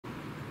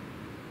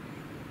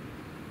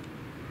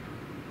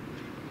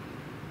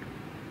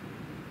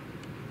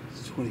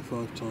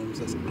25 times.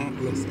 That's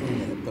Atlas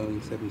Air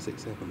Boeing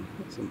 767.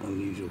 That's an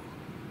unusual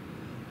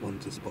one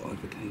to spot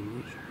over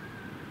Cambridge.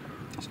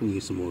 I'm just going to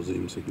use some more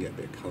zoom so we can get a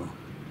bit of colour.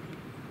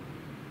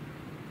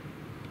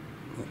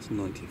 That's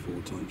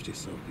 94 times,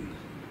 just so I can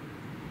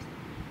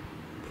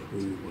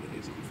prove what it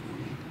is I'm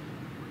filming.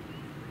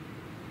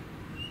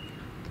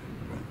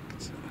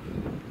 Right,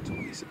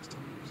 26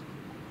 times.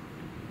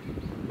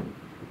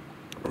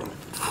 Right.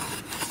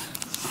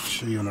 I'll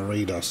show you on a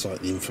radar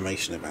site the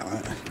information about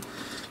that.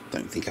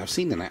 Don't think I've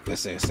seen an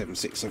Atlas Air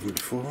 767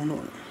 before,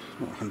 not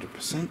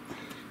 100%.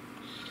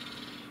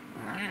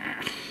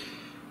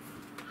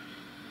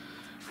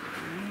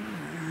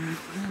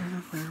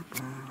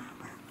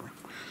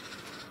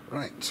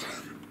 Right.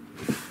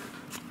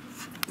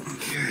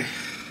 Okay.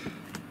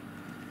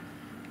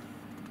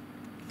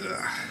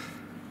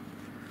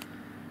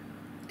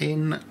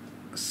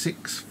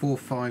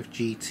 N645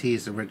 GT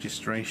is the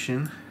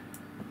registration.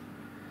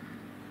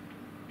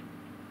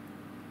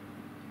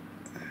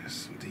 There's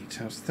some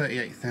details.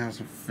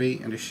 38,000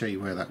 feet. I'll just show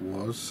you where that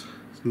was.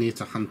 It's near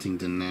to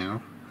Huntingdon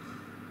now.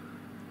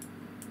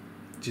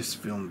 Just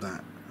filmed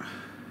that from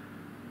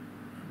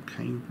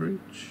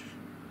Cambridge.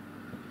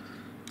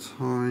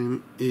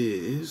 Time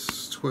is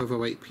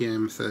 12:08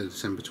 PM, 3rd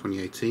December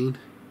 2018.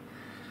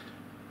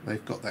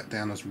 They've got that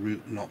down as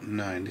route not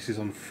known. This is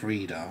on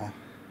 3dec.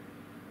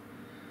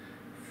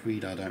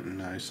 3dec I don't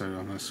know, so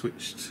I'm going to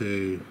switch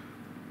to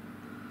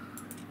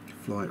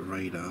flight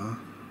radar.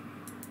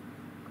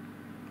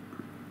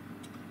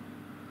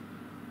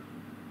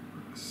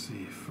 Let's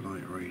see if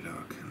flight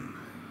radar can.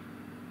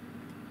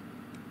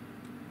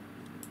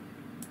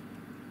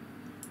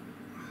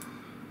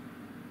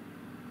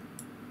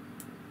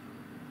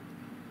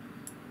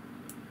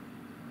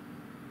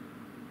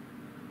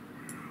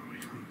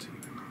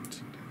 Huntingdon,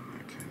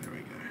 okay, there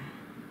we go.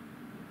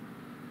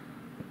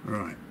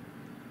 Right,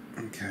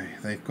 okay,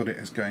 they've got it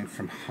as going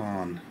from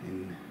Hahn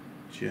in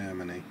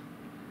Germany.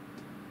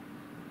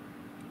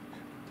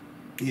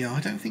 Yeah, I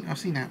don't think I've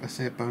seen Atlas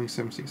Air Boeing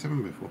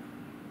 767 before.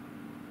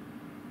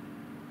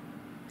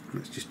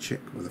 Let's just check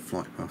with the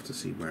flight path to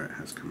see where it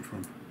has come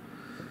from.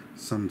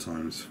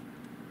 Sometimes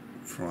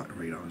flight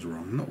radar is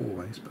wrong, not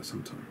always, but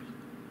sometimes.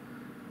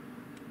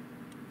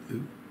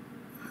 Ooh,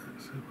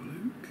 let's have a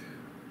look.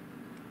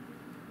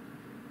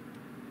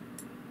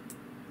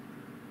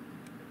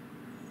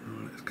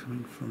 It's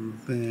coming from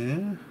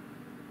there,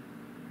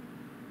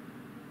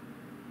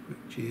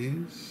 which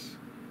is,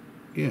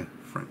 yeah,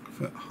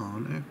 Frankfurt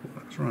Hahn Airport,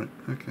 that's right,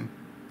 okay.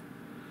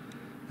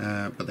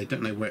 But they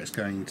don't know where it's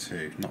going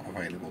to, not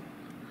available.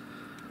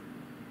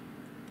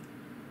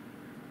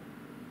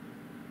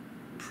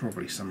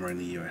 Probably somewhere in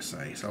the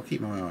USA, so I'll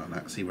keep my eye on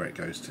that, see where it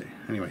goes to.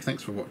 Anyway,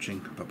 thanks for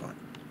watching, bye bye.